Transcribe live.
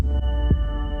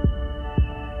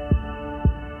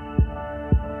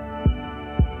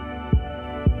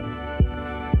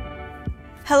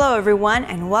Hello everyone,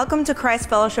 and welcome to Christ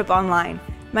Fellowship Online.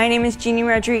 My name is Jeannie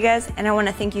Rodriguez, and I want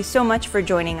to thank you so much for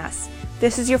joining us. If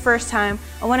this is your first time,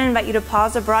 I want to invite you to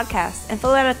pause the broadcast and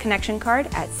fill out a connection card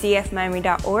at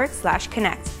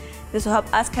cfmiami.org/connect. This will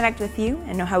help us connect with you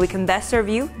and know how we can best serve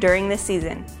you during this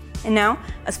season. And now,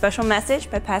 a special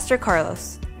message by Pastor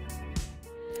Carlos.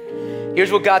 Here's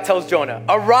what God tells Jonah.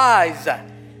 Arise,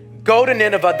 go to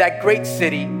Nineveh, that great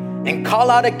city, and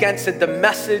call out against it the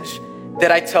message that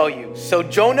I tell you. So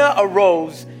Jonah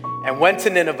arose and went to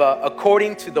Nineveh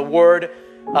according to the word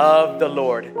of the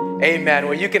Lord. Amen.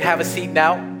 Well, you can have a seat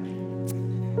now.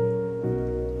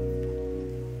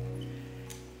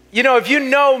 You know, if you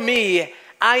know me,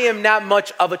 I am not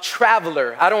much of a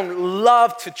traveler. I don't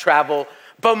love to travel,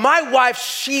 but my wife,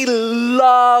 she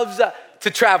loves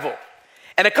to travel.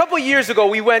 And a couple years ago,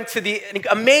 we went to the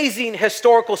amazing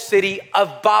historical city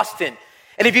of Boston.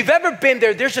 And if you've ever been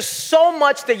there, there's just so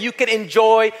much that you can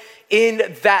enjoy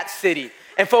in that city.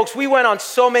 And folks, we went on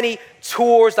so many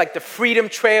tours like the Freedom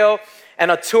Trail and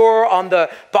a tour on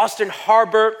the Boston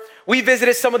Harbor. We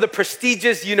visited some of the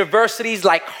prestigious universities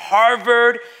like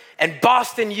Harvard and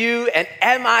Boston U and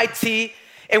MIT.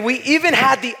 And we even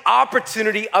had the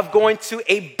opportunity of going to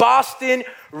a Boston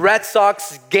Red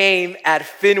Sox game at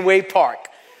Fenway Park.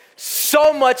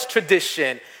 So much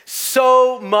tradition,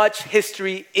 so much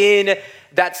history in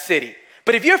that city.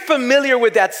 But if you're familiar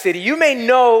with that city, you may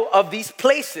know of these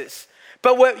places.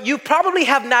 But what you probably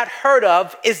have not heard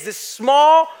of is this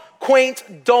small,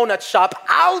 quaint donut shop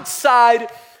outside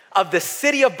of the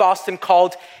city of Boston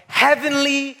called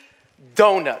Heavenly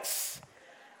Donuts.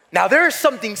 Now, there is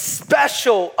something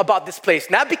special about this place,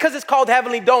 not because it's called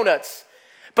Heavenly Donuts,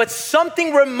 but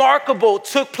something remarkable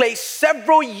took place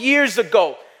several years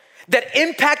ago that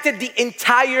impacted the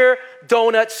entire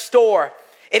donut store.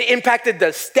 It impacted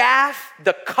the staff,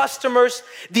 the customers,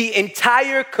 the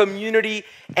entire community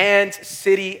and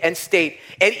city and state.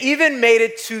 It even made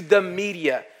it to the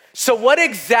media. So what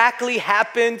exactly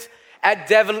happened at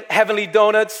Heavenly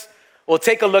Donuts? We'll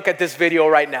take a look at this video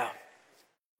right now.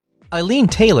 Eileen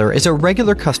Taylor is a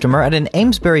regular customer at an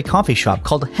Amesbury coffee shop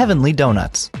called Heavenly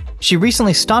Donuts. She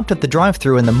recently stopped at the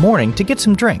drive-thru in the morning to get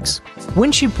some drinks.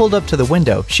 When she pulled up to the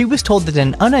window, she was told that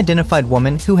an unidentified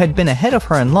woman who had been ahead of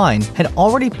her in line had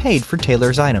already paid for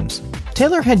Taylor's items.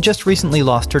 Taylor had just recently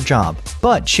lost her job,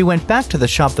 but she went back to the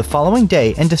shop the following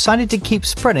day and decided to keep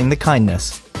spreading the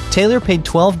kindness. Taylor paid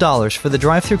 $12 for the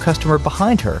drive-thru customer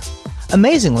behind her.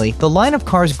 Amazingly, the line of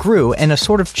cars grew and a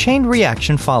sort of chain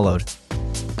reaction followed.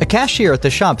 A cashier at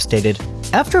the shop stated,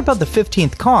 "After about the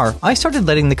 15th car, I started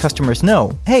letting the customers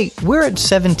know, hey, we're at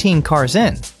 17 cars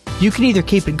in. You can either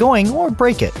keep it going or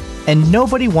break it." And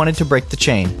nobody wanted to break the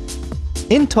chain.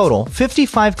 In total,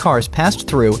 55 cars passed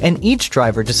through and each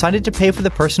driver decided to pay for the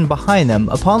person behind them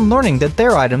upon learning that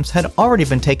their items had already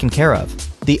been taken care of.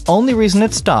 The only reason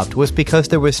it stopped was because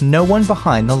there was no one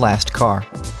behind the last car.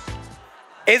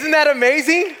 Isn't that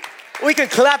amazing? We can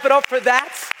clap it up for that.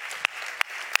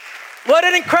 What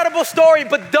an incredible story,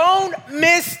 but don't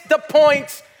miss the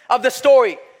point of the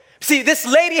story. See, this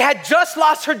lady had just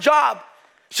lost her job.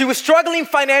 She was struggling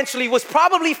financially, was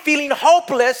probably feeling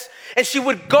hopeless, and she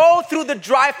would go through the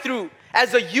drive-thru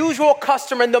as a usual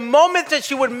customer. And the moment that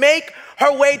she would make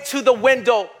her way to the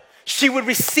window, she would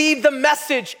receive the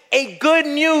message, a good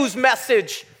news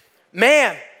message.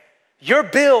 Ma'am, your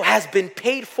bill has been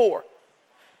paid for.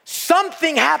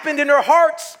 Something happened in her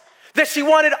heart that she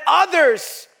wanted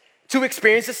others to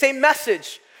experience the same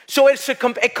message. So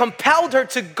it compelled her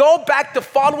to go back the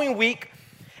following week,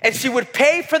 and she would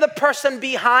pay for the person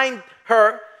behind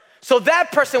her. So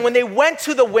that person, when they went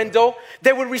to the window,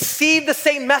 they would receive the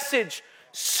same message.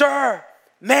 Sir,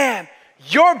 ma'am,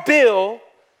 your bill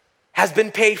has been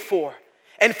paid for.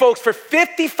 And folks, for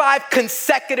 55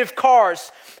 consecutive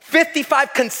cars,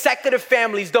 55 consecutive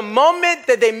families, the moment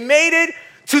that they made it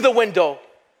to the window,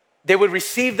 they would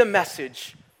receive the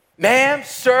message. Ma'am,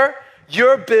 sir,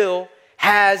 your bill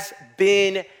has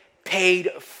been paid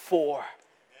for.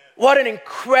 What an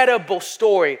incredible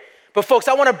story. But folks,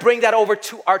 I want to bring that over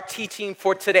to our teaching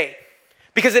for today.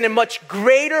 Because in a much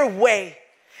greater way,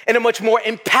 in a much more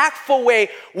impactful way,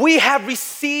 we have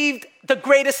received the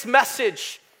greatest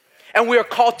message. And we are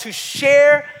called to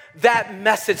share that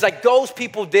message like those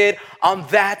people did on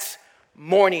that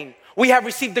morning. We have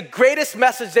received the greatest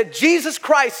message that Jesus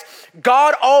Christ,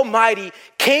 God Almighty,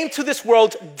 came to this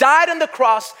world, died on the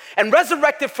cross, and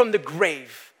resurrected from the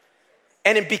grave.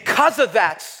 And because of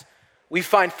that, we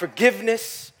find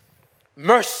forgiveness,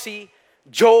 mercy,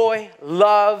 joy,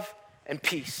 love, and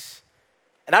peace.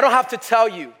 And I don't have to tell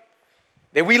you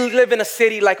that we live in a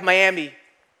city like Miami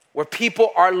where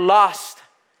people are lost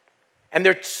and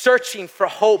they're searching for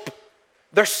hope.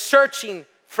 They're searching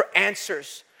for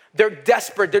answers. They're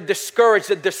desperate, they're discouraged,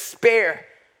 they're despair.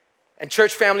 And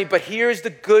church family, but here's the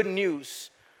good news.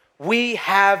 We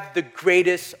have the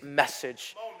greatest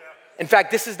message. In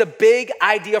fact, this is the big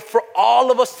idea for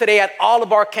all of us today at all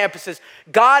of our campuses.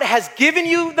 God has given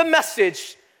you the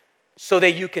message so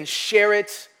that you can share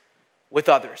it with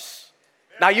others.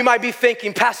 Now you might be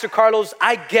thinking, Pastor Carlos,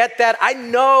 I get that. I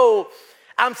know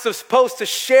I'm supposed to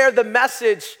share the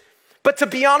message. But to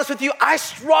be honest with you, I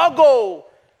struggle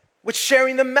with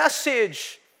sharing the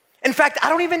message. In fact, I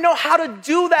don't even know how to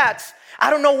do that. I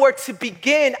don't know where to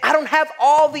begin. I don't have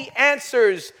all the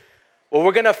answers. Well,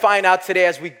 we're gonna find out today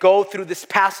as we go through this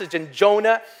passage in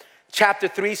Jonah chapter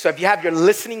 3. So if you have your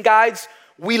listening guides,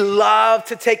 we love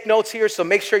to take notes here. So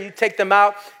make sure you take them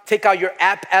out. Take out your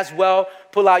app as well.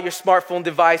 Pull out your smartphone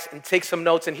device and take some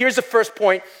notes. And here's the first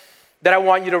point that I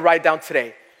want you to write down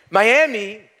today.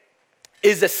 Miami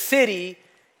is a city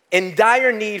in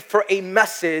dire need for a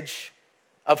message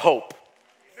of hope.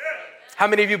 How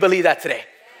many of you believe that today?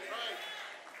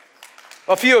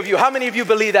 A few of you. How many of you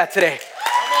believe that today?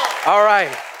 All right.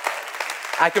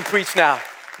 I can preach now.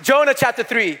 Jonah chapter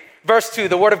 3, verse 2,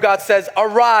 the word of God says,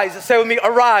 arise. Say with me,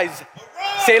 arise.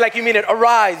 Say it like you mean it.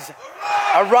 Arise.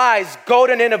 Arise. Go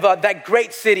to Nineveh, that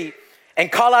great city,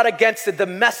 and call out against it the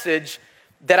message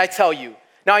that I tell you.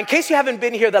 Now, in case you haven't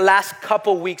been here the last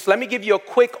couple weeks, let me give you a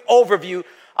quick overview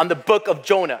on the book of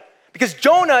Jonah. Because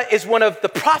Jonah is one of the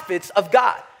prophets of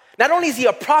God. Not only is he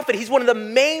a prophet, he's one of the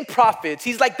main prophets.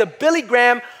 He's like the Billy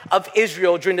Graham of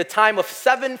Israel during the time of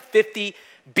 750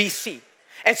 BC.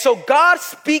 And so God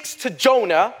speaks to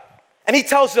Jonah and he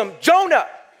tells him, Jonah,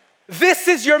 this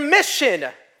is your mission.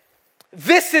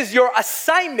 This is your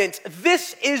assignment.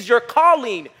 This is your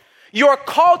calling. You are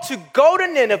called to go to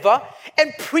Nineveh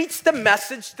and preach the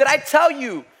message that I tell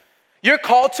you. You're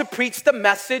called to preach the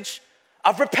message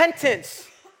of repentance.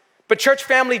 But church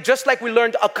family, just like we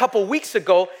learned a couple weeks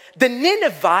ago, the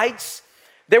Ninevites,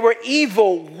 they were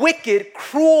evil, wicked,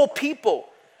 cruel people.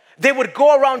 They would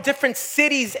go around different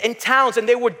cities and towns and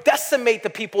they would decimate the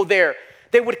people there.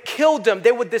 They would kill them,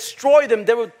 they would destroy them,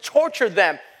 they would torture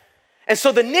them. And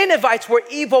so the Ninevites were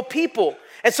evil people.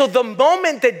 And so the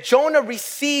moment that Jonah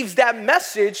receives that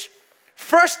message,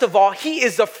 first of all, he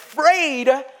is afraid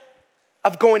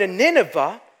of going to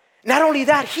Nineveh. Not only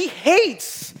that, he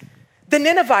hates the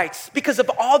Ninevites because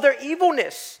of all their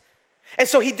evilness. And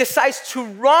so he decides to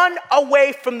run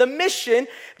away from the mission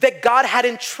that God had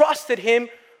entrusted him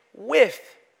with.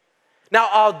 Now,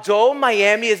 although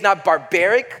Miami is not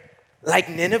barbaric like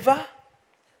Nineveh,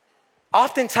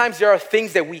 oftentimes there are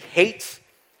things that we hate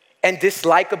and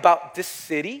dislike about this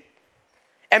city.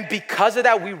 And because of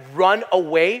that, we run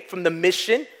away from the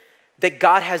mission that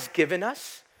God has given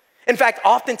us. In fact,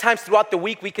 oftentimes throughout the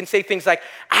week, we can say things like,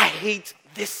 I hate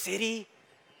this city.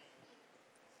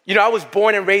 You know, I was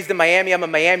born and raised in Miami. I'm a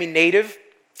Miami native.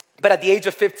 But at the age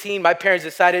of 15, my parents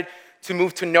decided to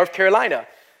move to North Carolina,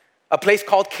 a place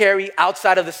called Cary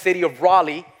outside of the city of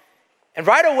Raleigh. And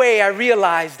right away, I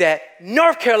realized that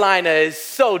North Carolina is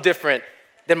so different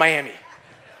than Miami.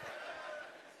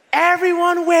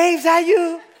 Everyone waves at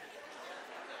you.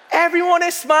 Everyone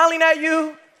is smiling at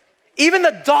you. Even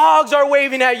the dogs are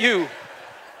waving at you.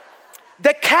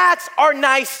 The cats are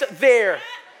nice there.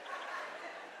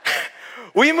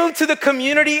 We moved to the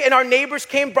community and our neighbors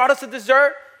came, brought us a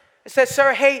dessert and said,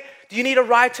 sir, hey, do you need a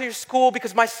ride to your school?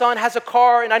 Because my son has a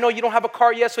car and I know you don't have a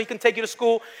car yet, so he can take you to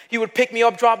school. He would pick me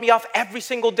up, drop me off every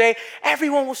single day.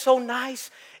 Everyone was so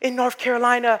nice in North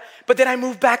Carolina. But then I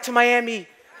moved back to Miami.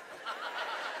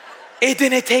 It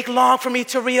didn't take long for me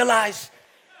to realize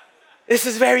this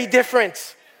is very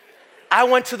different. I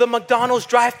went to the McDonald's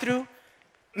drive-thru.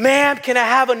 Ma'am, can I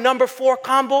have a number 4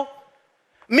 combo?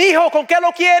 Mijo, ¿con qué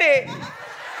lo quiere?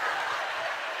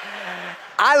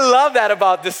 I love that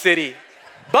about this city.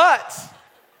 But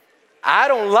I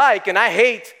don't like and I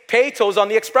hate peytos on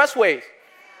the expressways.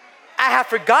 I have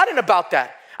forgotten about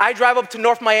that. I drive up to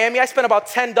North Miami. I spend about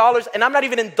 $10 and I'm not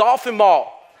even in Dolphin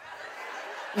Mall.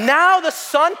 Now the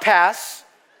Sun Pass,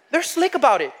 they're slick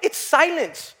about it. It's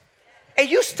silent. It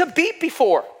used to beep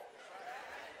before.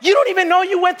 You don't even know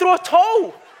you went through a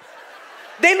toll.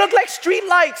 They look like street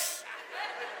lights.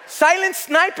 Silent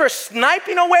snipers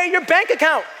sniping away your bank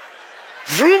account.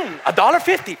 Vroom,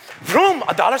 $1.50. Vroom,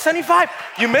 $1.75.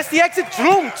 You missed the exit.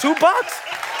 Vroom, $2.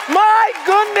 My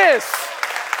goodness.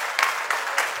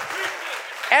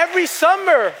 Every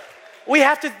summer, we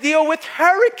have to deal with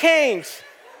hurricanes.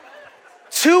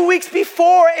 2 weeks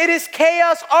before, it is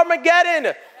chaos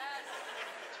Armageddon.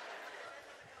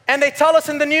 And they tell us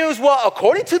in the news, well,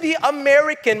 according to the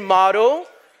American model,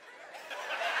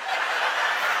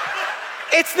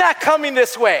 It's not coming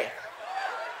this way.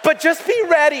 But just be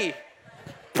ready.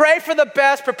 Pray for the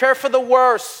best, prepare for the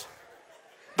worst.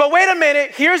 But wait a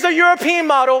minute, here's a European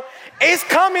model. It's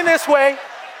coming this way.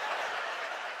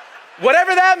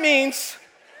 Whatever that means,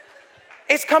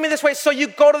 it's coming this way. So you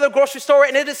go to the grocery store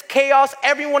and it is chaos.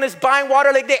 Everyone is buying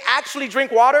water like they actually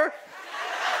drink water.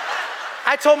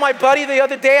 I told my buddy the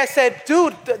other day, I said,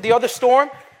 dude, the other storm,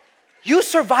 you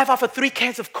survive off of 3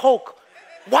 cans of Coke.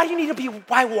 Why do you need to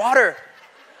buy water?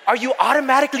 Are you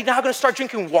automatically now gonna start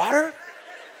drinking water?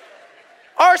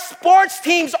 Our sports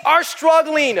teams are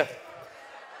struggling.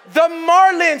 The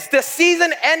Marlins, the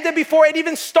season ended before it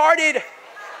even started.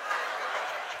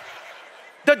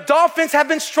 The Dolphins have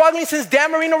been struggling since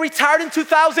Dan Marino retired in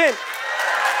 2000.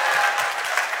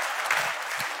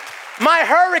 My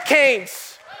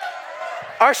Hurricanes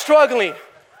are struggling.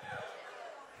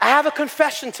 I have a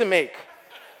confession to make.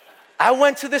 I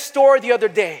went to the store the other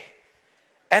day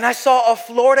and I saw a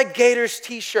Florida Gators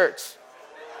t-shirt.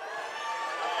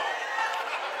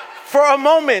 For a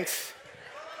moment,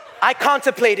 I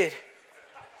contemplated,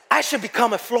 I should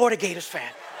become a Florida Gators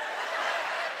fan.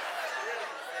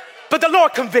 But the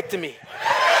Lord convicted me.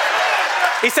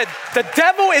 He said, the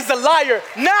devil is a liar.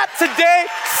 Not today,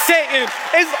 Satan.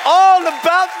 It's all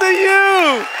about the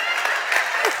you.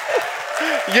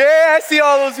 Yeah, I see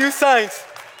all those you signs.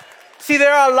 See,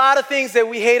 there are a lot of things that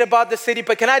we hate about the city,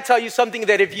 but can I tell you something,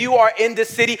 that if you are in this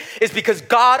city, it's because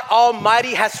God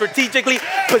Almighty has strategically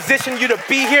positioned you to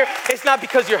be here. It's not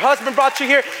because your husband brought you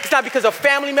here. It's not because a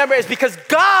family member. It's because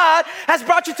God has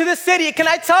brought you to this city. Can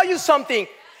I tell you something?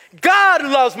 God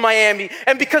loves Miami,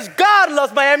 and because God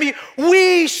loves Miami,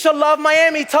 we shall love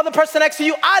Miami. Tell the person next to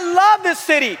you, I love this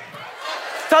city.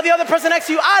 Tell the other person next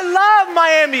to you, I love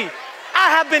Miami. I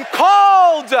have been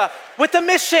called with a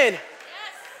mission.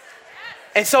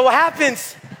 And so what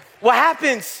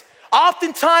happens?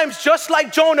 Oftentimes, just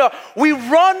like Jonah, we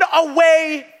run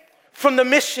away from the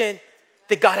mission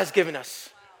that God has given us.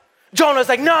 Jonah's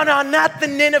like, no, not the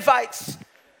Ninevites,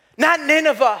 not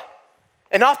Nineveh.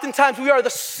 And oftentimes we are the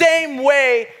same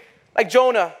way like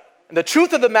Jonah. And the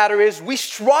truth of the matter is we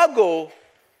struggle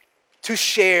to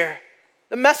share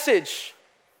the message.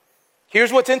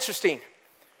 Here's what's interesting.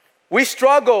 We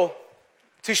struggle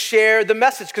to share the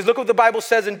message, because look what the Bible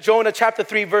says in Jonah chapter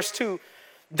 3, verse 2.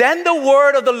 Then the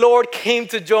word of the Lord came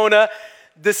to Jonah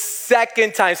the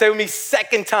second time. Say with me,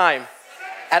 second time.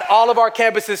 At all of our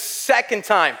campuses, second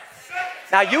time.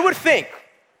 Now you would think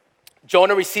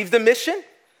Jonah receives the mission,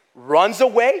 runs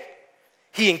away,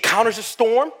 he encounters a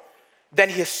storm, then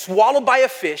he is swallowed by a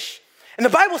fish. And the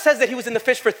Bible says that he was in the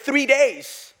fish for 3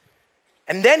 days.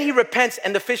 And then he repents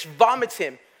and the fish vomits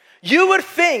him. You would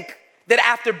think that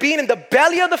after being in the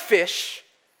belly of the fish,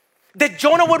 that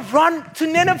Jonah would run to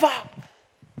Nineveh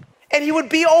and he would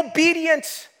be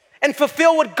obedient and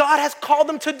fulfill what God has called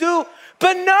him to do.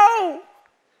 But no,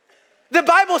 the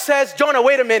Bible says, Jonah,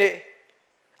 wait a minute.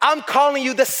 I'm calling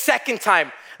you the second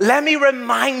time. Let me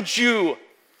remind you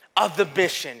of the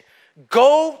mission.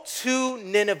 Go to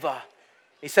Nineveh.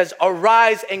 He says,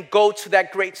 arise and go to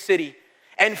that great city.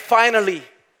 And finally,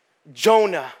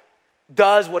 Jonah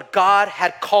does what God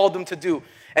had called him to do.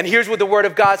 And here's what the word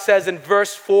of God says in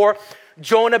verse 4.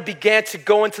 Jonah began to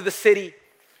go into the city,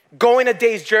 going a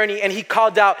day's journey, and he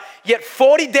called out, yet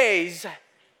 40 days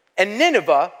and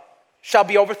Nineveh shall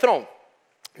be overthrown.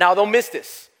 Now don't miss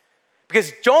this,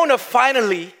 because Jonah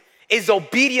finally is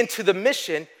obedient to the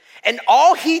mission, and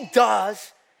all he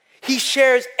does, he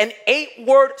shares an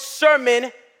 8-word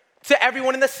sermon to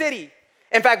everyone in the city.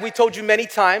 In fact, we told you many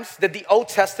times that the Old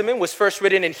Testament was first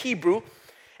written in Hebrew.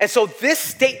 And so this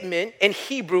statement in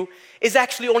Hebrew is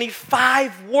actually only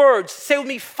 5 words. Say with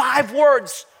me, 5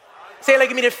 words. Say it like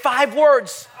you mean it, 5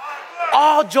 words.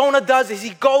 All Jonah does is he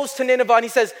goes to Nineveh and he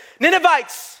says,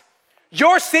 Ninevites,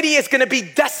 your city is gonna be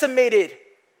decimated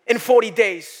in 40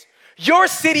 days. Your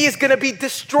city is gonna be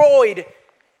destroyed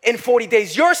in 40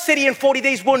 days. Your city in 40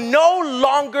 days will no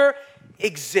longer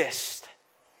exist.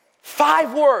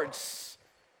 5 words.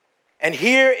 And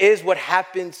here is what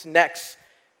happens next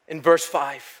in verse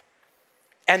 5.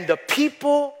 And the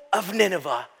people of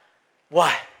Nineveh,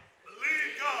 what?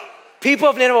 Believed God. People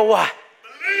of Nineveh, what?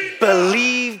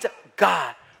 Believed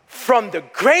God. From the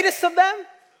greatest of them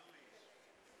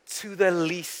to the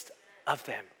least of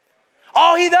them.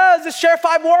 All he does is share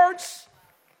 5 words.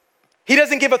 He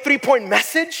doesn't give a 3-point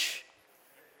message.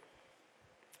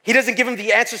 He doesn't give them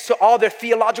the answers to all their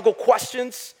theological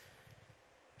questions.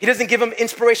 He doesn't give them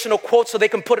inspirational quotes so they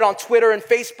can put it on Twitter and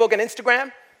Facebook and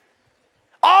Instagram.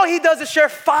 All he does is share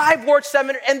 5 words,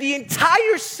 and the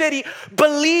entire city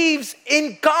believes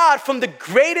in God from the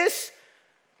greatest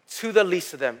to the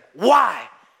least of them. Why?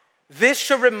 this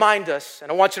should remind us,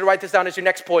 and I want you to write this down as your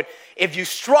next point. If you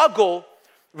struggle,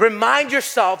 remind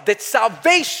yourself that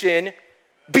salvation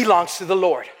belongs to the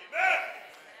Lord.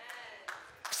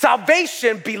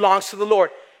 Salvation belongs to the Lord.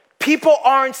 People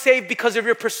aren't saved because of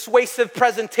your persuasive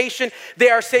presentation. They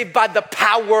are saved by the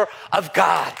power of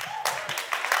God.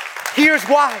 Here's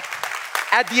why.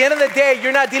 At the end of the day,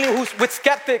 you're not dealing with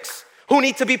skeptics who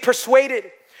need to be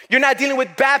persuaded. You're not dealing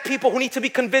with bad people who need to be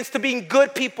convinced to being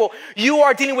good people. You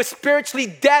are dealing with spiritually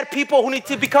dead people who need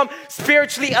to become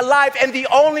spiritually alive. And the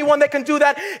only one that can do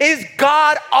that is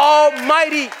God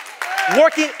Almighty,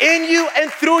 working in you and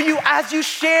through you as you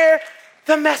share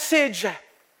the message.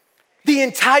 The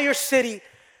entire city,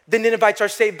 the Ninevites are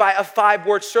saved by a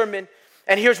 5-word sermon.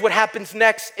 And here's what happens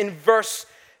next in verse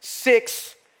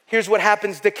 6. Here's what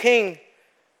happens. The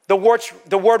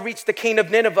word reached the king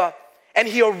of Nineveh, and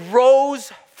he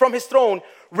arose from his throne,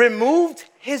 removed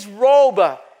his robe,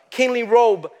 kingly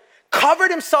robe,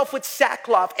 covered himself with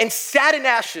sackcloth and sat in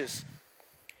ashes.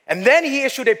 And then he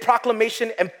issued a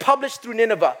proclamation and published through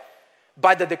Nineveh,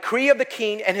 by the decree of the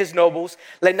king and his nobles,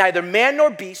 let neither man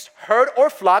nor beast, herd or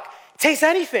flock, taste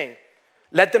anything.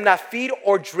 Let them not feed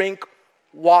or drink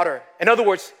water. In other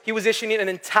words, he was issuing an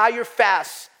entire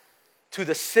fast to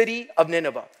the city of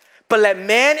Nineveh. But let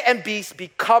man and beast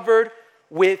be covered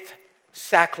with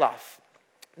sackcloth.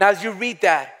 Now, as you read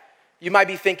that, you might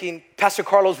be thinking, Pastor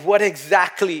Carlos, what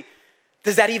exactly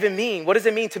does that even mean? What does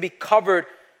it mean to be covered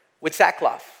with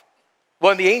sackcloth?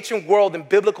 Well, in the ancient world, in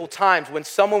biblical times, when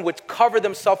someone would cover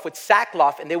themselves with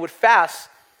sackcloth and they would fast,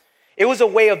 it was a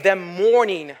way of them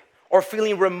mourning or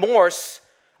feeling remorse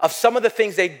of some of the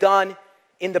things they've done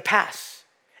in the past.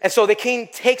 And so the king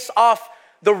takes off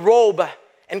the robe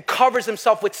and covers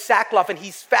himself with sackcloth, and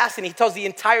he's fasting. He tells the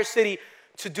entire city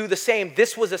to do the same.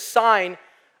 This was a sign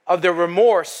of their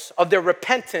remorse, of their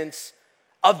repentance,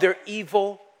 of their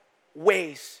evil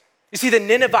ways. You see, the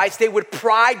Ninevites, they would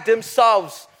pride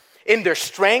themselves in their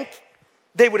strength.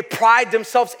 They would pride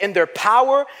themselves in their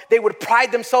power. They would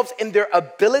pride themselves in their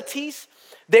abilities.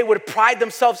 They would pride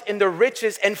themselves in their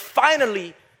riches. And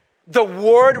finally, the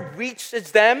word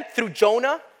reaches them through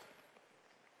Jonah.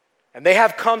 And they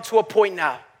have come to a point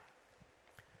now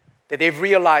that they've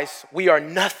realized we are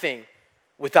nothing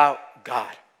without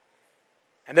God.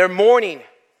 And they're mourning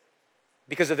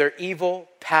because of their evil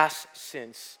past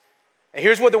sins. And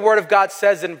here's what the word of God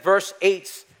says in verse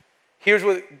 8. Here's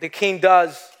what the king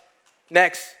does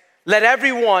next. Let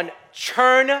everyone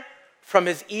turn from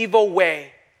his evil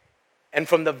way and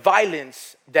from the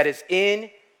violence that is in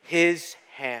his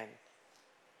hand.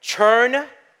 Turn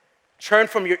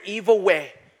from your evil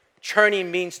way. Turning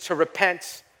means to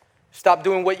repent. Stop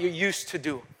doing what you used to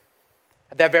do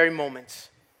at that very moment.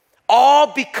 All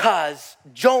because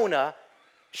Jonah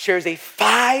shares a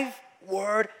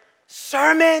 5-word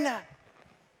sermon.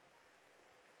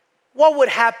 What would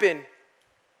happen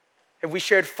if we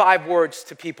shared 5 words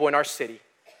to people in our city?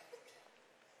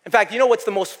 In fact, you know what's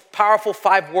the most powerful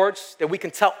 5 words that we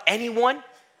can tell anyone?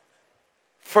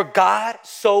 For God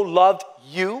so loved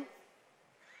you.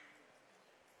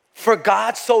 For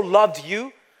God so loved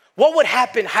you. What would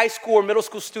happen, high school or middle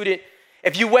school student,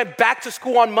 if you went back to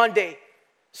school on Monday,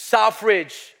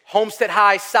 Southridge, Homestead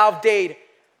High, South Dade,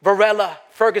 Varela,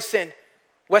 Ferguson,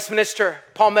 Westminster,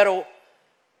 Palmetto?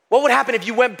 What would happen if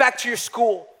you went back to your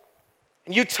school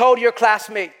and you told your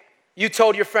classmate, you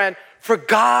told your friend, for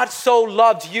God so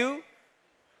loved you?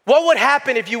 What would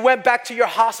happen if you went back to your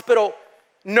hospital,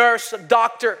 nurse,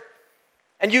 doctor,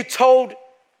 and you told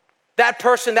that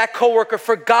person, that coworker,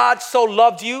 for God so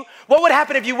loved you? What would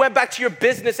happen if you went back to your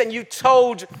business and you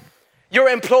told your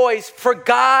employees, for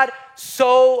God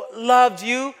so loved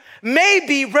you?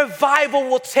 Maybe revival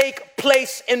will take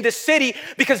place in the city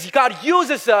because God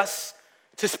uses us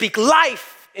to speak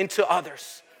life into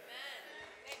others.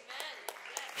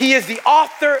 He is the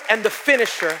author and the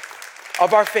finisher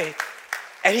of our faith.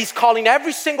 And he's calling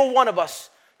every single one of us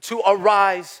to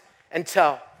arise and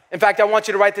tell. In fact, I want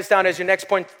you to write this down as your next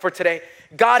point for today.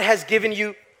 God has given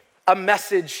you a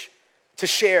message to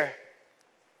share.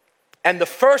 And the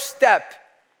first step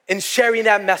in sharing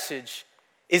that message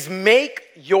is make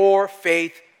your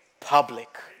faith public.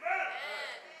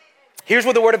 Here's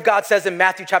what the word of God says in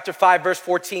Matthew chapter 5, verse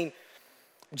 14.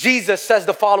 Jesus says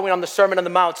the following on the Sermon on the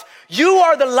Mount. You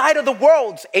are the light of the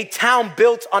world. A town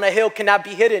built on a hill cannot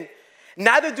be hidden.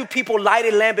 Neither do people light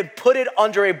a lamp and put it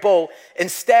under a bowl.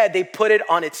 Instead, they put it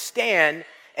on its stand,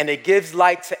 and it gives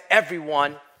light to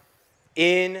everyone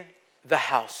in the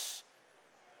house.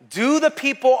 Do the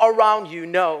people around you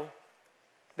know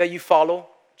that you follow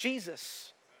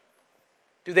Jesus?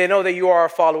 Do they know that you are a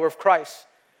follower of Christ?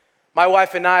 My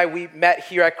wife and I, we met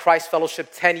here at Christ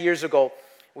Fellowship 10 years ago.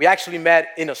 We actually met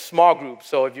in a small group.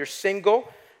 So if you're single,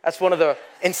 that's one of the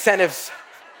incentives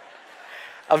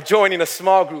of joining a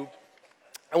small group.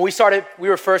 And we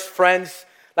were first friends,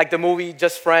 like the movie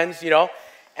Just Friends,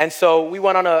 And so we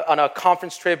went on a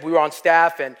conference trip. We were on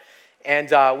staff, and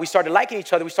we started liking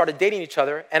each other. We started dating each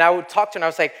other. And I would talk to her, and I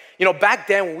was like, back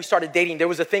then when we started dating, there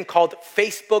was a thing called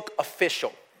Facebook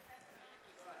Official.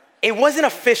 It wasn't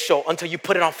official until you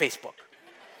put it on Facebook.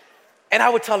 And I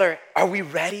would tell her, are we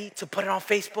ready to put it on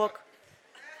Facebook?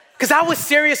 Because I was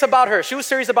serious about her. She was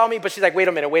serious about me, but she's like, wait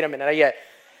a minute, not yet.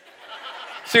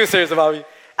 She was serious about me.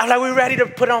 I'm like, we're ready to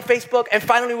put it on Facebook. And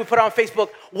finally we put it on Facebook.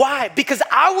 Why? Because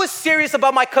I was serious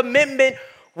about my commitment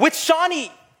with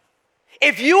Shawnee.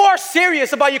 If you are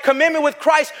serious about your commitment with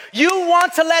Christ, you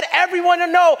want to let everyone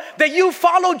know that you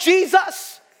follow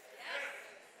Jesus.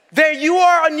 That you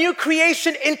are a new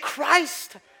creation in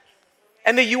Christ.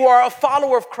 And that you are a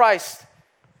follower of Christ.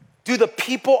 Do the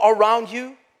people around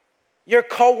you, your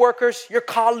coworkers, your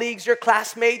colleagues, your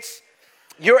classmates,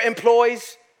 your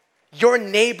employees, your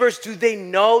neighbors, do they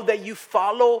know that you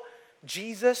follow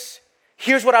Jesus?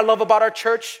 Here's what I love about our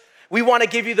church. We want to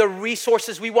give you the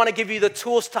resources. We want to give you the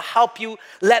tools to help you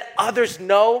let others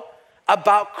know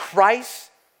about Christ.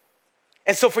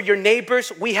 And so for your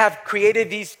neighbors, we have created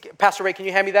these, Pastor Ray, can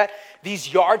you hand me that?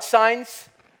 These yard signs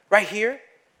right here.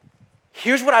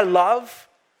 Here's what I love.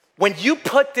 When you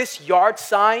put this yard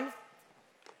sign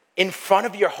in front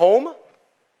of your home,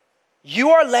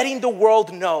 you are letting the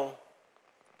world know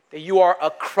that you are a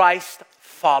Christ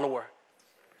follower.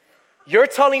 You're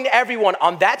telling everyone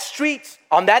on that street,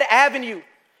 on that avenue,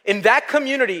 in that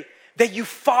community, that you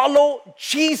follow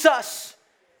Jesus,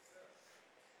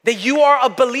 that you are a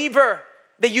believer,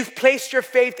 that you've placed your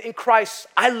faith in Christ.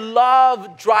 I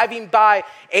love driving by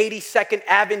 82nd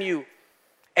Avenue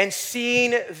and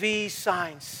seeing these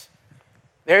signs.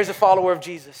 There's a follower of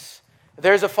Jesus.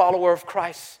 There's a follower of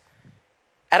Christ.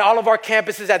 At all of our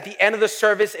campuses, at the end of the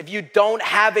service, if you don't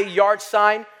have a yard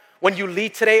sign, when you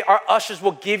leave today, our ushers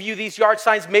will give you these yard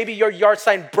signs. Maybe your yard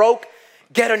sign broke,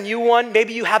 get a new one.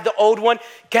 Maybe you have the old one,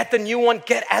 get the new one,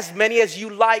 get as many as you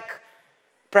like.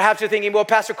 Perhaps you're thinking, well,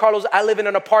 Pastor Carlos, I live in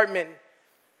an apartment.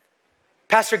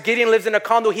 Pastor Gideon lives in a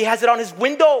condo. He has it on his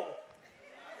window.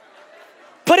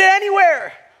 Put it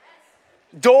anywhere.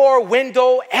 Door,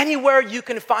 window, anywhere you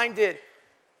can find it.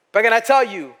 But can I tell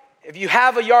you, if you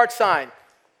have a yard sign,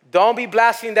 don't be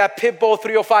blasting that Pitbull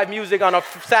 305 music on a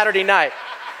Saturday night.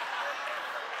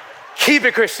 Keep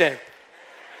it Christian.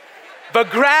 But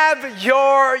grab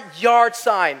your yard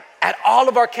sign. At all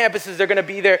of our campuses, they're gonna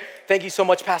be there. Thank you so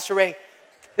much, Pastor Ray.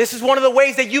 This is one of the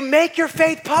ways that you make your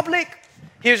faith public.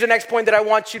 Here's the next point that I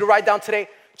want you to write down today.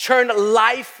 Turn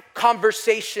life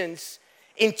conversations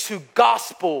into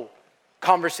gospel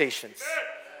conversations.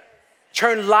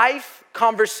 Turn life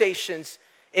conversations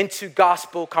into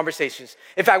gospel conversations.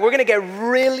 In fact, we're gonna get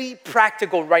really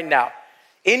practical right now.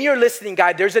 In your listening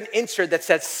guide, there's an insert that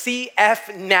says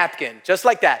CF napkin, just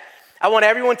like that. I want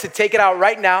everyone to take it out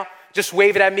right now. Just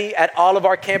wave it at me at all of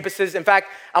our campuses. In fact,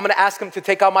 I'm gonna ask them to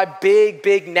take out my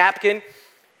big napkin.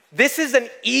 This is an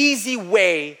easy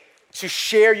way to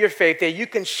share your faith, that you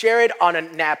can share it on a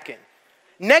napkin.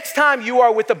 Next time you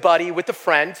are with a buddy, with a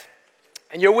friend,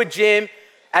 and you're with Jim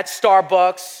at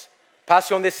Starbucks,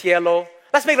 Pasión de Cielo,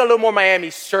 let's make it a little more Miami,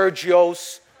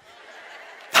 Sergio's,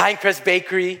 Pinecrest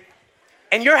Bakery,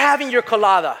 and you're having your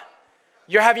colada,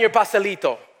 you're having your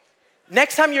pastelito.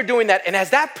 Next time you're doing that, and as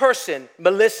that person,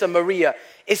 Melissa, Maria,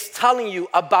 is telling you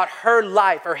about her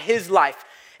life or his life,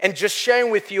 and just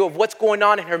sharing with you of what's going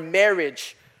on in her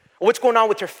marriage, or what's going on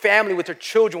with her family, with her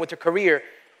children, with her career,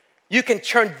 you can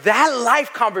turn that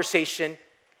life conversation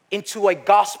into a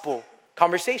gospel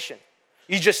conversation.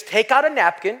 You just take out a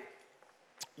napkin,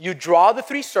 you draw the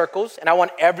 3 circles, and I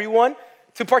want everyone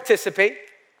to participate.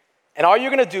 And all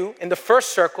you're gonna do in the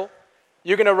first circle,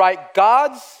 you're gonna write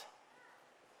God's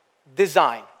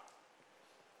design.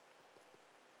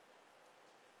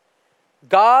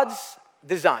 God's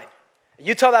design.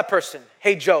 You tell that person,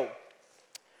 hey, Joe,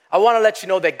 I wanna let you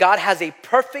know that God has a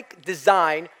perfect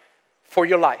design for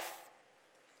your life.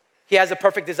 He has a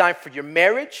perfect design for your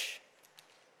marriage.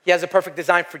 He has a perfect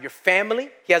design for your family.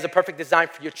 He has a perfect design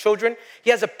for your children. He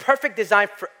has a perfect design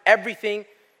for everything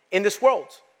in this world.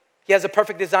 He has a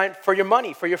perfect design for your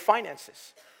money, for your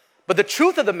finances. But the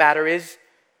truth of the matter is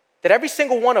that every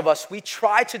single one of us, we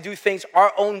try to do things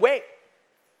our own way,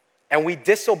 and we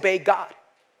disobey God.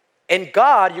 And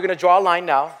God, you're gonna draw a line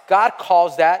now, God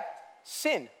calls that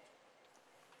sin.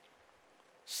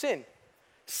 Sin.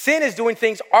 Sin is doing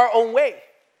things our own way.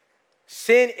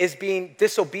 Sin is being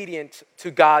disobedient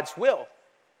to God's will.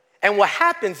 And what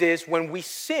happens is when we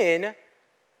sin,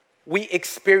 we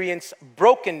experience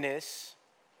brokenness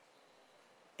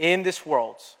in this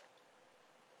world.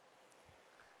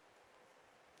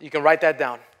 You can write that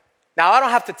down. Now, I don't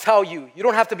have to tell you, you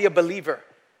don't have to be a believer,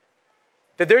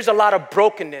 that there's a lot of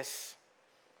brokenness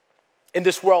in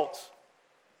this world.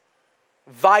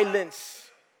 Violence,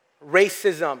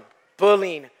 racism,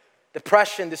 bullying,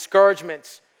 depression,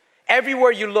 discouragements.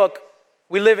 Everywhere you look,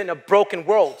 we live in a broken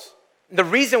world. And the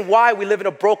reason why we live in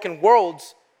a broken world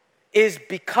is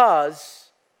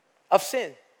because of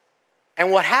sin.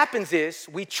 And what happens is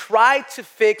we try to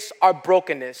fix our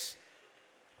brokenness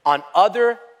on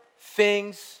other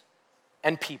things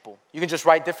and people. You can just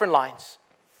write different lines.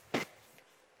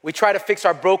 We try to fix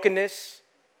our brokenness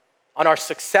on our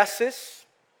successes.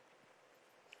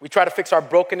 We try to fix our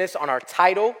brokenness on our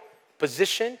title,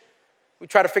 position. We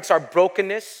try to fix our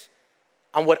brokenness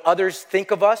on what others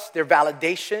think of us, their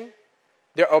validation,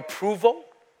 their approval,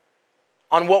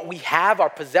 on what we have, our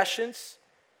possessions.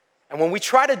 And when we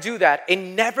try to do that, it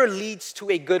never leads to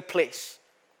a good place.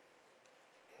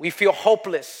 We feel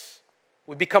hopeless.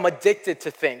 We become addicted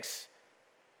to things.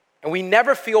 And we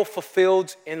never feel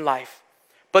fulfilled in life.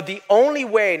 But the only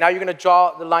way, now you're going to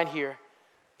draw the line here,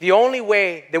 the only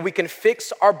way that we can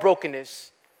fix our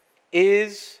brokenness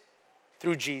is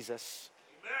through Jesus.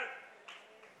 Amen.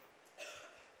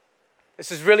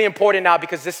 This is really important now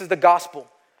because this is the gospel.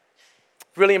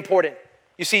 Really important.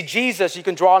 You see, Jesus, you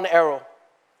can draw an arrow,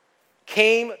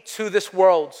 came to this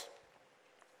world,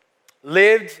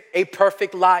 lived a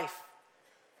perfect life.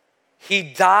 He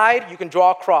died, you can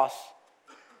draw a cross,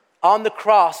 on the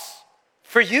cross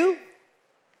for you.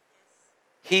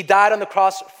 He died on the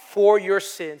cross for your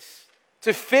sins,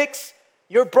 to fix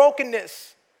your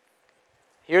brokenness.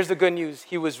 Here's the good news.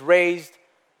 He was raised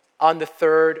on the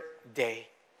third day.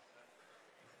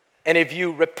 And if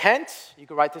you repent, you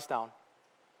can write this down,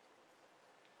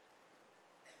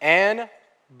 and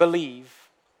believe,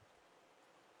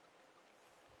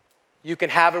 you can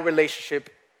have a relationship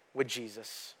with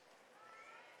Jesus.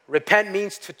 Repent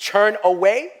means to turn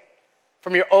away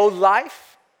from your old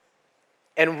life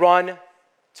and run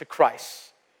to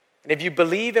Christ. And if you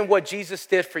believe in what Jesus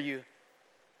did for you,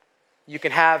 you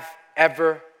can have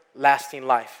everlasting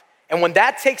life. And when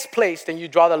that takes place, then you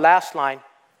draw the last line.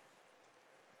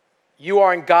 You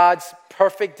are in God's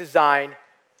perfect design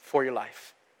for your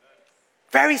life.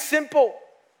 Very simple,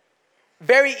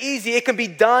 very easy. It can be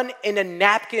done in a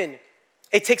napkin.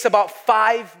 It takes about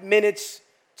 5 minutes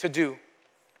to do.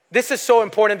 This is so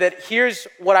important that here's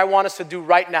what I want us to do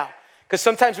right now. Because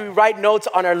sometimes we write notes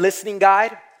on our listening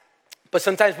guide, but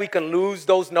sometimes we can lose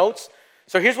those notes.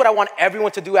 So here's what I want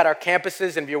everyone to do at our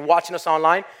campuses, and if you're watching us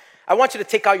online, I want you to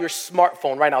take out your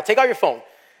smartphone right now. Take out your phone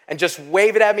and just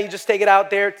wave it at me. Just take it out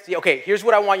there. Okay, here's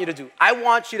what I want you to do. I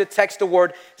want you to text the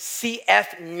word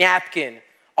CF napkin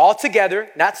all together,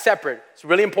 not separate. It's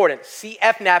really important.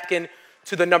 CF napkin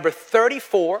to the number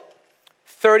 34,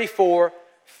 34,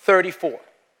 34.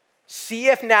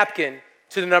 CF napkin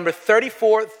to the number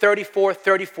 34, 34,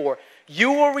 34.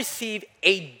 You will receive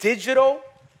a digital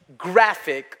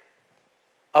graphic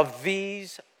of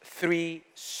these 3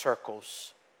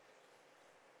 circles.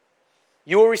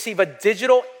 You will receive a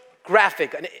digital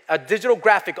graphic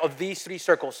of these 3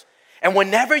 circles. And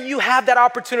whenever you have that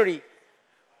opportunity,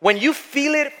 when you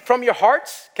feel it from your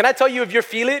hearts, can I tell you if you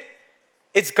feel it,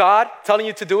 it's God telling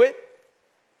you to do it?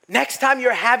 Next time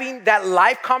you're having that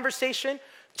live conversation,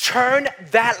 turn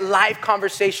that live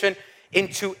conversation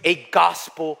into a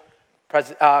gospel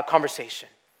conversation.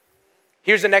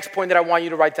 Here's the next point that I want you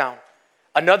to write down.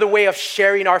 Another way of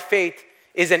sharing our faith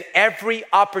is in every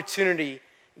opportunity,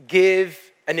 give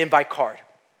an invite card.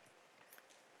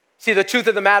 See, the truth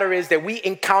of the matter is that we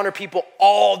encounter people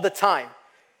all the time.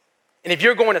 And if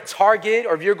you're going to Target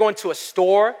or if you're going to a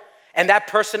store and that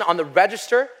person on the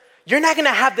register, you're not going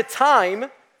to have the time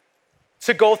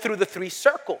to go through the 3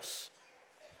 circles.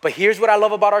 But here's what I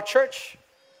love about our church.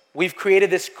 We've created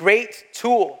this great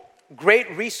tool,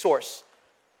 great resource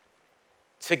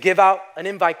to give out an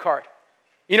invite card.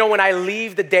 You know, when I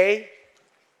leave the day,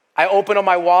 I open up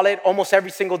my wallet almost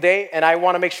every single day, and I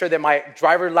want to make sure that my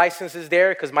driver license is there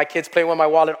because my kids play with my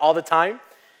wallet all the time.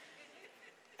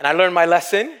 And I learned my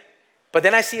lesson. But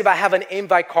then I see if I have an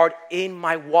invite card in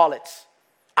my wallet.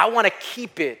 I want to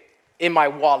keep it in my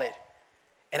wallet.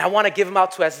 And I want to give them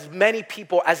out to as many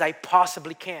people as I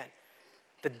possibly can.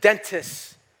 The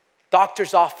dentist,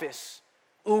 doctor's office,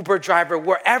 Uber driver,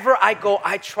 wherever I go,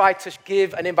 I try to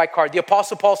give an invite card. The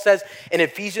Apostle Paul says in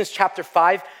Ephesians chapter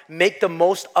 5, make the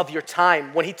most of your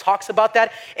time. When he talks about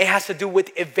that, it has to do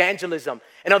with evangelism.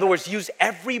 In other words, use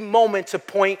every moment to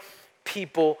point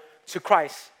people to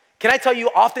Christ. Can I tell you,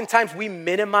 oftentimes we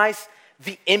minimize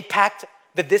the impact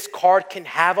that this card can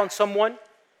have on someone,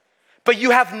 but you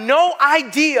have no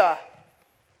idea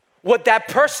what that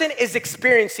person is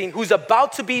experiencing who's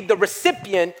about to be the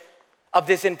recipient of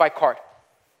this invite card.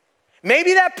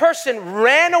 Maybe that person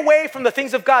ran away from the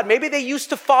things of God. Maybe they used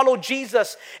to follow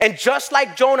Jesus, and just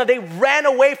like Jonah, they ran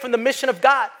away from the mission of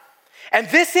God. And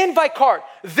this invite card,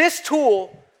 this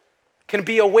tool, can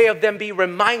be a way of them being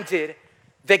reminded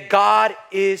that God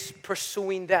is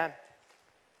pursuing them.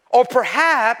 Or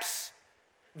perhaps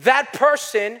that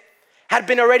person has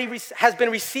been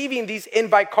receiving these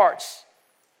invite cards.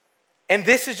 And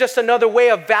this is just another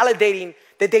way of validating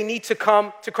that they need to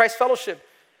come to Christ Fellowship.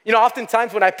 You know,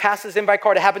 oftentimes when I pass this invite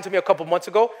card, it happened to me a couple months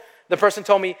ago. The person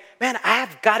told me, man, I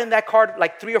have gotten that card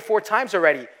like 3 or 4 times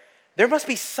already. There must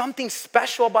be something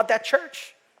special about that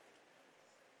church.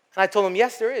 And I told him,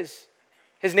 yes, there is.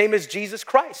 His name is Jesus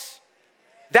Christ.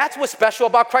 That's what's special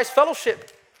about Christ Fellowship.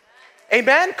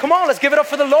 Amen? Come on, let's give it up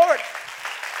for the Lord.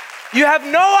 You have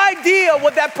no idea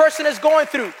what that person is going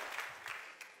through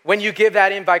when you give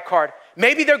that invite card.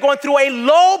 Maybe they're going through a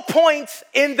low point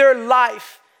in their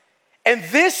life. And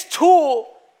this tool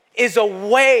is a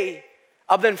way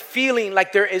of them feeling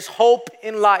like there is hope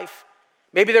in life.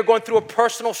 Maybe they're going through a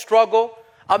personal struggle,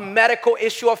 a medical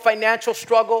issue, a financial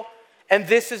struggle. And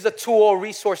this is a tool or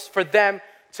resource for them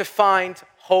to find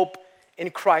hope in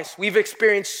Christ. We've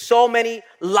experienced so many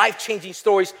life-changing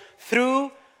stories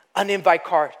through an invite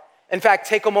card. In fact,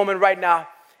 take a moment right now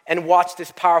and watch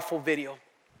this powerful video.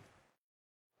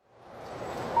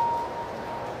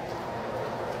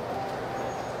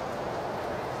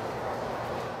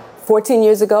 14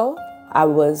 years ago, I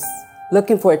was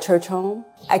looking for a church home.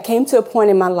 I came to a point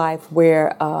in my life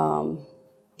where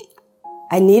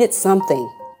I needed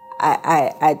something.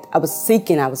 I was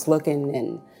seeking, I was looking,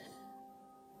 and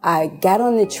I got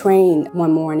on the train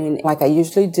one morning, like I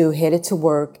usually do, headed to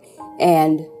work,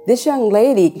 and this young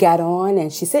lady got on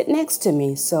and she sat next to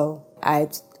me. So I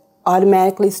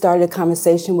automatically started a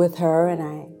conversation with her, and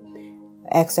I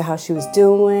asked her how she was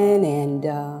doing,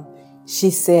 and she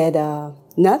said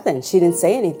nothing. She didn't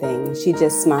say anything. She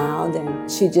just smiled, and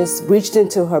she just reached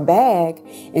into her bag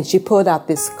and she pulled out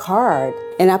this card,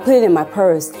 and I put it in my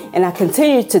purse, and I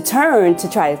continued to turn to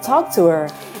try to talk to her,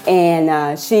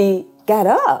 and she got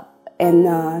up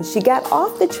and she got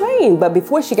off the train. But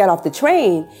before she got off the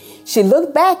train, she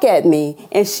looked back at me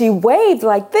and she waved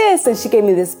like this, and she gave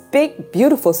me this big,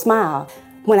 beautiful smile.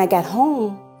 When I got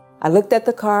home, I looked at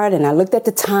the card and I looked at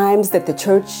the times that the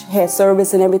church had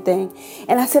service and everything.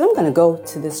 And I said, I'm going to go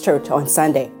to this church on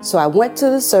Sunday. So I went to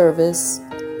the service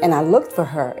and I looked for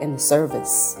her in the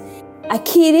service. I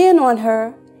keyed in on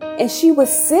her and she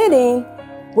was sitting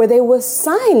where they were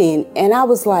signing. And I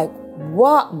was like,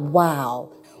 what? Wow.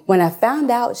 When I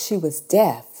found out she was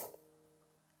deaf,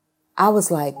 I was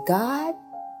like, God,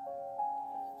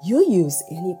 you use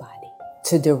anybody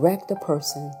to direct a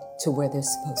person to where they're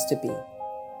supposed to be.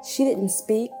 She didn't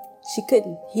speak, she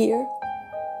couldn't hear,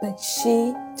 but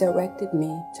she directed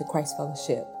me to Christ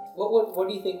Fellowship. What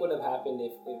do you think would have happened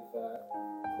if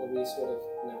Clarice would have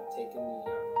not taken the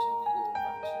opportunity to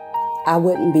invite you? I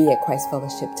wouldn't be at Christ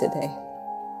Fellowship today.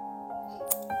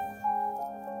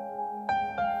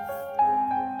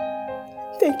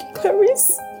 Thank you,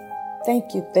 Clarice.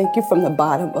 Thank you from the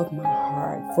bottom of my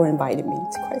heart for inviting me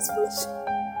to Christ Fellowship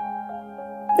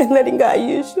and letting God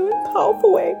use you in a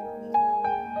powerful way.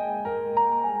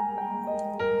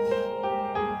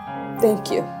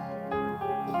 Thank you.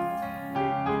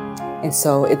 And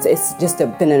so it's just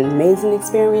been an amazing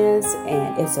experience,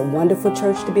 and it's a wonderful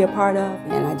church to be a part of.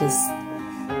 And I just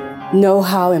know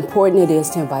how important it is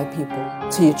to invite people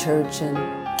to your church, and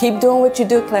keep doing what you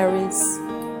do, Clarice.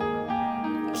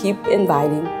 Keep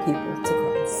inviting people to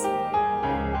Christ.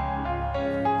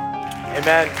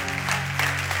 Amen.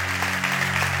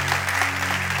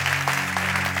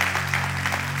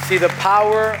 See the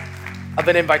power of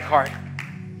an invite card.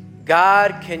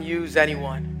 God can use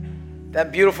anyone.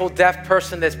 That beautiful deaf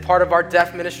person that's part of our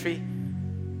deaf ministry,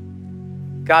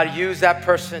 God used that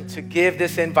person to give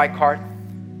this invite card.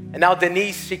 And now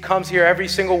Denise, she comes here every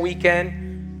single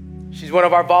weekend. She's one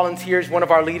of our volunteers, one of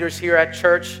our leaders here at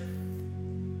church.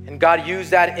 And God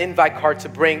used that invite card to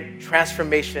bring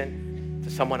transformation to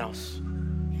someone else.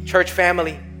 Church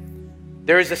family,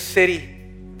 there is a city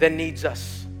that needs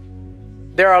us.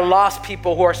 There are lost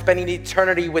people who are spending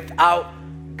eternity without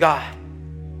God.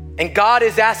 And God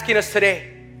is asking us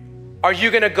today, are you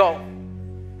gonna go?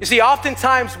 You see,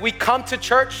 oftentimes we come to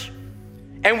church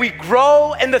and we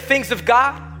grow in the things of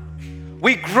God.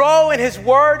 We grow in His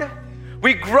Word.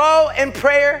 We grow in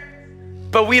prayer,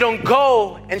 but we don't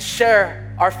go and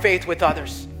share our faith with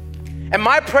others. And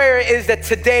my prayer is that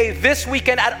today, this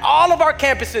weekend, at all of our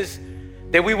campuses,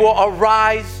 that we will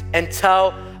arise and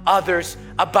tell others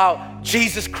about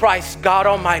Jesus Christ, God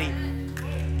Almighty.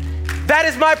 That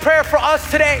is my prayer for us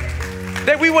today,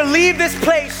 that we will leave this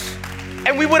place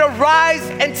and we would arise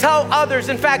and tell others.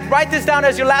 In fact, write this down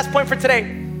as your last point for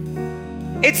today.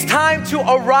 It's time to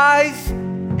arise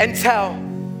and tell.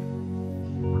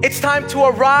 It's time to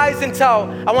arise and tell.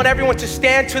 I want everyone to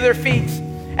stand to their feet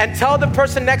and tell the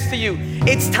person next to you,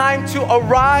 it's time to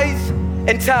arise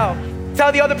and tell.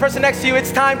 Tell the other person next to you,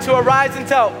 it's time to arise and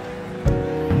tell.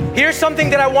 Here's something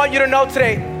that I want you to know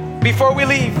today before we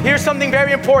leave. Here's something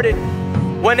very important.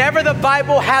 Whenever the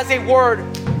Bible has a word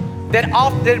that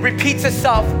repeats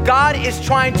itself, God is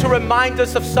trying to remind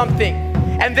us of something.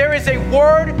 And there is a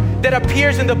word that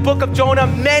appears in the book of Jonah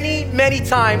many, many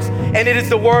times, and it is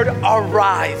the word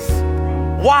arise.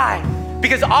 Why?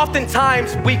 Because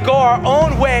oftentimes we go our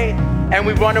own way and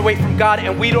we run away from God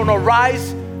and we don't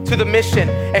arise to the mission.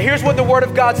 And here's what the word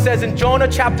of God says in Jonah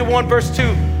chapter 1 verse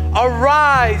 2.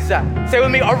 Arise, say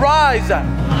with me, arise.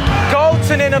 Go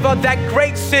to Nineveh, that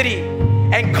great city,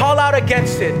 and call out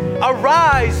against it.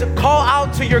 Arise, call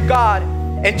out to your God.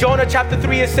 In Jonah chapter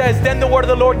 3 it says, then the word of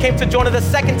the Lord came to Jonah the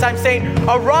second time saying,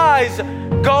 arise,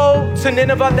 go to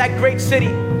Nineveh, that great city.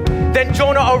 Then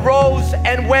Jonah arose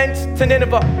and went to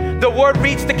Nineveh. The word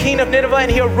reached the king of Nineveh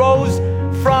and he arose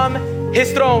from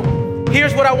his throne.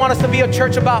 Here's what I want us to be a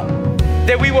church about.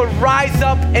 That we will rise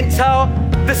up and tell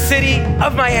the city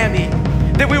of Miami.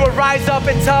 That we will rise up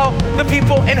and tell the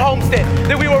people in Homestead.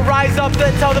 That we will rise up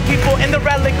and tell the people in the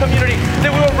Red Lake community.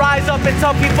 That we will rise up and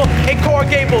tell people in Coral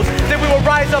Gables. That we will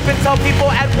rise up and tell people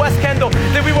at West Kendall.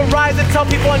 That we will rise and tell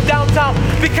people in downtown.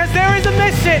 Because there is a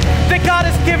mission that God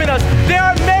has given us. There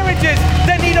are marriages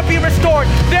that need to be restored.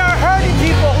 There are hurting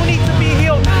people who need to be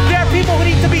healed. There are people who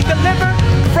need to be delivered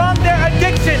from their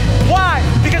addiction. Why?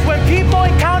 Because when people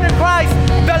encounter Christ,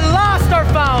 the lost are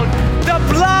found. The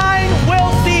blind will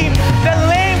see. The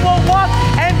lame will walk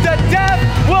and the deaf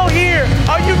will hear.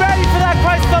 Are you ready for that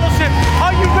Christ Fellowship?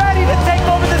 Are you ready to take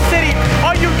over the city?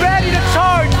 Are you ready to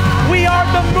charge? We are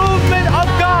the movement of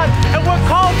God and we're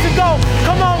called to go.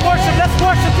 Come on, worship. Let's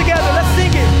worship together. Let's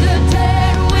sing it. The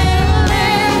dead will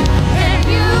live and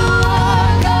you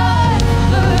are God.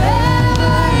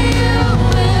 Forever you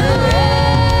will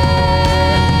reign.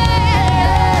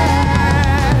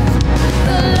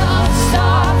 The lost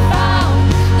are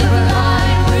found. The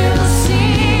blind will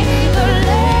see. The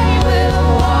lame will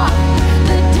walk.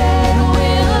 The dead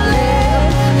will live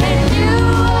and you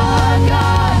are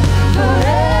God.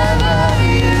 Forever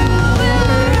you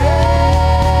will reign.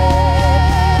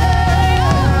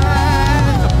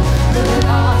 The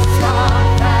lost are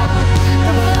found.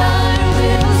 The blind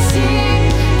will see.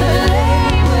 The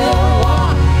lame will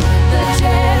walk. The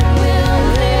dead will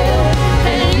live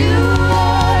and you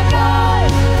are God.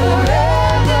 Forever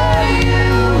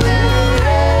you will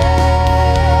reign.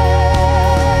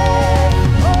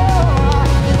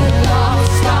 The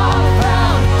lost are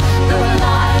found. The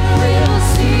blind will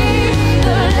see.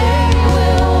 The lame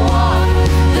will walk.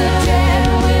 The dead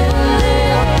will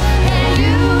live and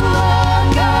you are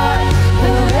God.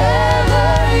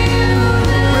 Forever you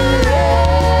will reign.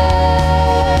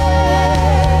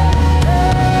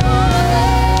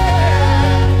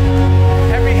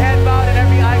 Every head bowed and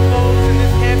every eye closed in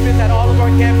this campus, at all of our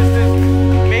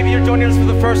campuses. Maybe you're joining us for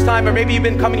the first time, or maybe you've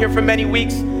been coming here for many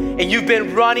weeks and you've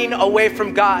been running away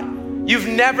from God. You've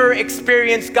never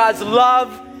experienced God's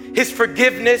love, His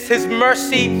forgiveness, His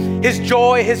mercy, His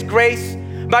joy, His grace.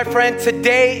 My friend,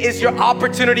 today is your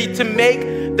opportunity to make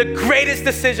the greatest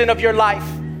decision of your life,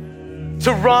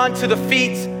 to run to the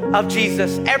feet of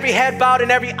Jesus. Every head bowed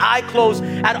and every eye closed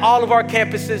at all of our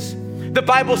campuses. The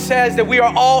Bible says that we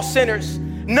are all sinners.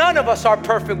 None of us are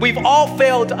perfect. We've all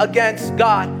failed against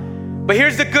God. But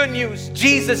here's the good news.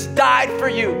 Jesus died for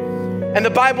you. And the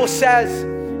Bible says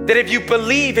that if you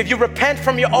believe, if you repent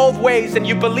from your old ways and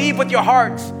you believe with your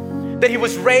heart that He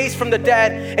was raised from the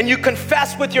dead and you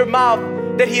confess with your mouth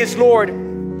that He is Lord,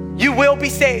 you will be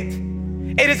saved.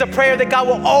 It is a prayer that God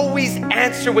will always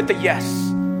answer with a yes,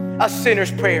 a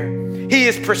sinner's prayer. He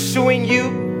is pursuing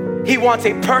you. He wants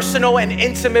a personal and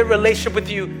intimate relationship with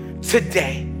you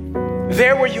today.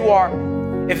 There where you are,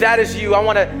 if that is you, I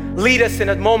want to lead us in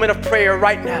a moment of prayer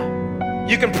right now.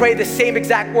 You can pray the same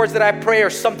exact words that I pray or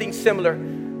something similar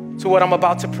to what I'm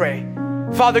about to pray.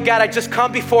 Father God, I just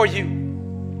come before you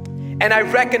and I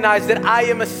recognize that I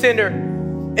am a sinner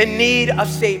in need of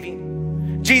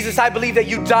saving. Jesus, I believe that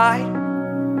you died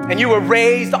and you were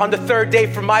raised on the third day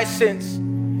for my sins.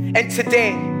 And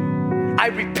today, I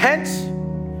repent,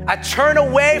 I turn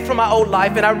away from my old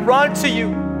life and I run to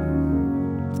you.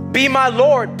 Be my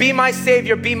Lord, be my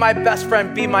Savior, be my best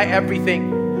friend, be my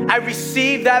everything. I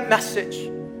receive that message.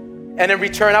 And in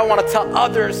return, I want to tell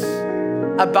others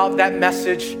about that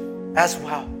message as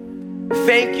well.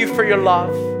 Thank you for your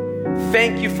love.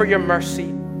 Thank you for your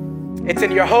mercy. It's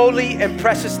in your holy and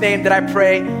precious name that I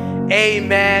pray.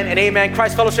 Amen and amen.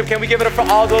 Christ Fellowship, can we give it up for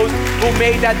all those who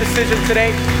made that decision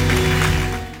today?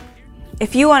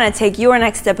 If you want to take your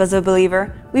next step as a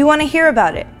believer, we want to hear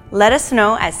about it. Let us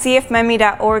know at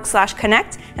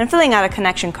cfmemi.org/connect and filling out a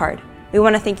connection card. We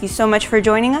want to thank you so much for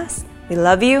joining us. We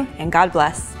love you and God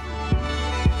bless.